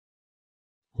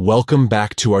Welcome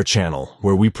back to our channel,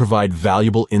 where we provide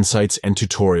valuable insights and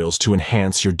tutorials to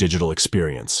enhance your digital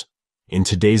experience. In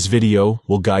today's video,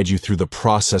 we'll guide you through the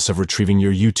process of retrieving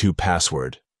your YouTube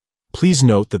password. Please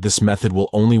note that this method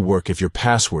will only work if your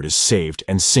password is saved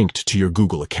and synced to your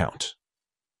Google account.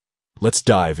 Let's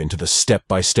dive into the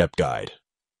step-by-step guide.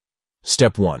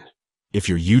 Step 1. If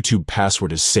your YouTube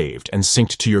password is saved and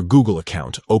synced to your Google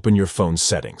account, open your phone's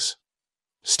settings.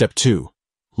 Step 2.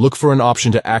 Look for an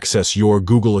option to access your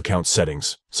Google account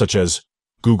settings, such as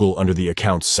Google under the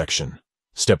Accounts section.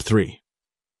 Step 3.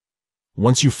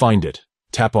 Once you find it,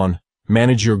 tap on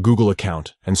Manage your Google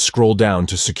account and scroll down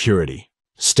to Security.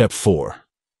 Step 4.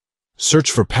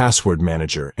 Search for Password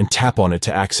Manager and tap on it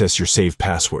to access your saved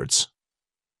passwords.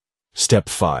 Step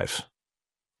 5.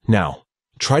 Now,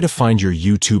 try to find your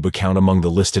YouTube account among the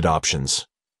listed options.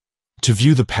 To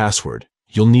view the password,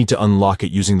 you'll need to unlock it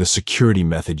using the security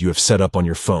method you have set up on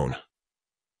your phone.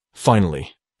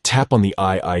 Finally, tap on the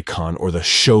eye icon or the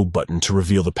Show button to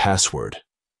reveal the password.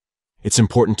 It's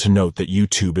important to note that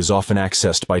YouTube is often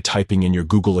accessed by typing in your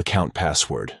Google account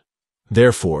password.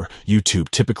 Therefore, YouTube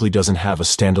typically doesn't have a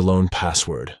standalone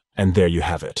password. And there you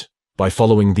have it. By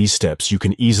following these steps, you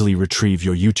can easily retrieve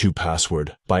your YouTube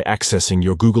password by accessing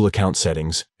your Google account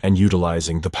settings and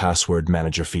utilizing the Password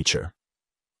Manager feature.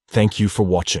 Thank you for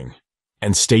watching.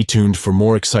 And stay tuned for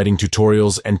more exciting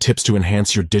tutorials and tips to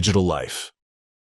enhance your digital life.